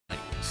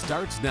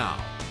starts now.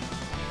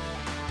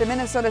 The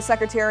Minnesota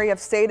Secretary of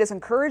State is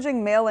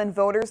encouraging mail-in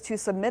voters to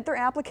submit their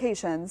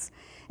applications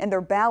and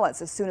their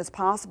ballots as soon as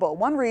possible.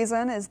 One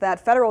reason is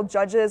that federal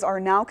judges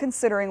are now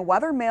considering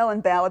whether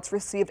mail-in ballots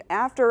received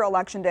after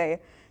Election Day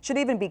should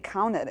even be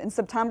counted. In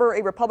September,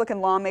 a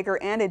Republican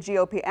lawmaker and a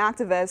GOP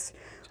activist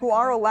who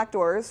are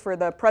electors for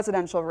the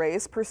presidential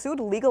race pursued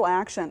legal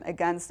action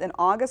against an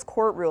August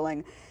court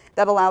ruling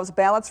that allows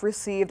ballots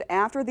received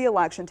after the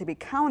election to be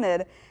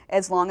counted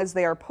as long as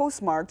they are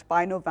postmarked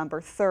by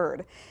November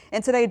 3rd.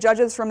 And today,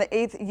 judges from the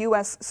 8th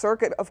U.S.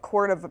 Circuit of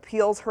Court of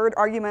Appeals heard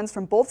arguments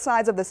from both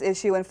sides of this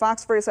issue, and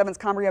Fox 47's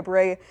Camaria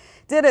Bray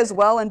did as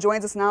well and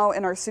joins us now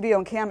in our studio.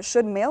 And Cam,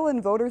 should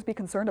mail-in voters be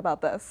concerned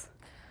about this?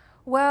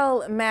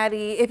 Well,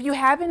 Maddie, if you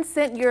haven't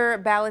sent your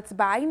ballots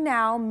by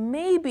now,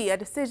 maybe a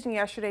decision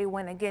yesterday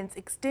went against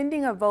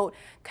extending a vote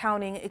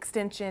counting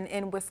extension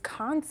in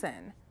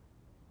Wisconsin.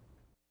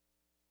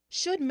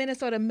 Should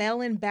Minnesota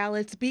mail-in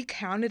ballots be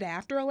counted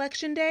after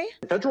Election Day?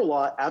 Federal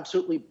law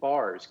absolutely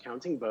bars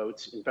counting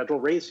votes in federal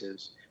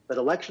races that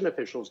election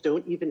officials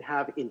don't even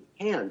have in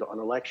hand on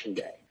Election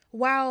Day.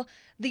 While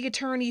the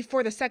attorney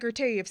for the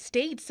Secretary of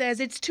State says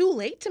it's too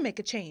late to make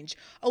a change,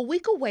 a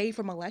week away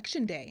from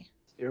Election Day.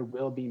 There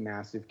will be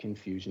massive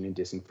confusion and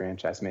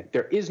disenfranchisement.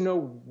 There is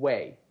no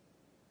way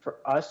for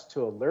us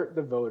to alert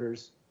the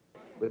voters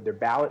with their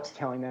ballots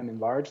telling them in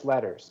large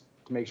letters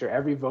to make sure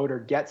every voter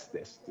gets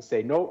this, to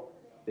say, nope,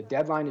 the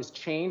deadline is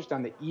changed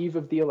on the eve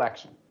of the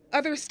election.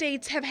 Other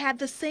states have had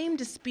the same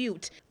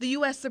dispute. The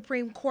U.S.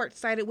 Supreme Court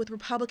sided with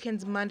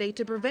Republicans Monday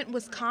to prevent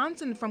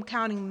Wisconsin from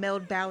counting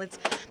mailed ballots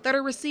that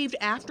are received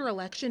after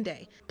Election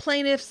Day.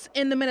 Plaintiffs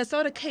in the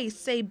Minnesota case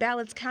say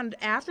ballots counted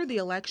after the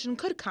election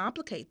could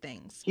complicate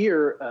things.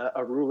 Here,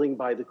 a ruling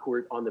by the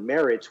court on the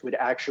merits would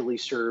actually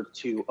serve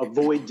to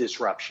avoid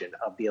disruption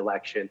of the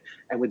election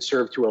and would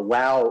serve to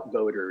allow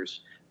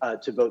voters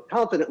to vote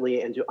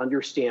confidently and to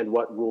understand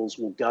what rules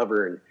will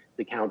govern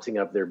the counting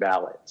of their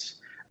ballots.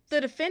 The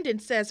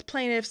defendant says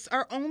plaintiffs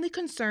are only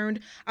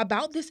concerned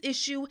about this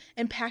issue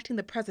impacting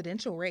the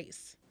presidential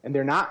race. And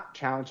they're not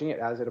challenging it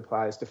as it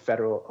applies to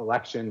federal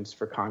elections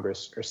for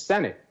Congress or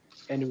Senate.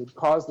 And it would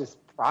cause this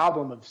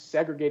problem of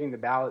segregating the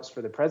ballots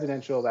for the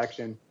presidential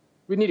election.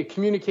 We need to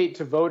communicate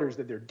to voters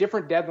that there are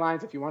different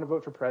deadlines if you want to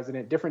vote for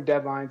president, different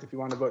deadlines if you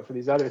want to vote for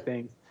these other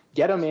things.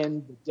 Get them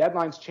in. The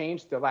deadlines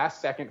change the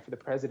last second for the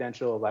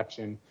presidential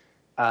election.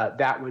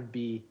 That would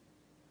be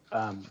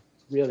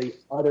really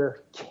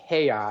utter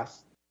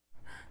chaos.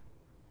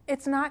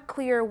 It's not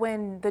clear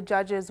when the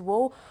judges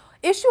will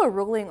issue a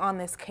ruling on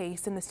this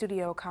case. In the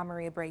studio,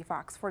 Camaria Bray,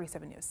 Fox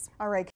 47 News. All right.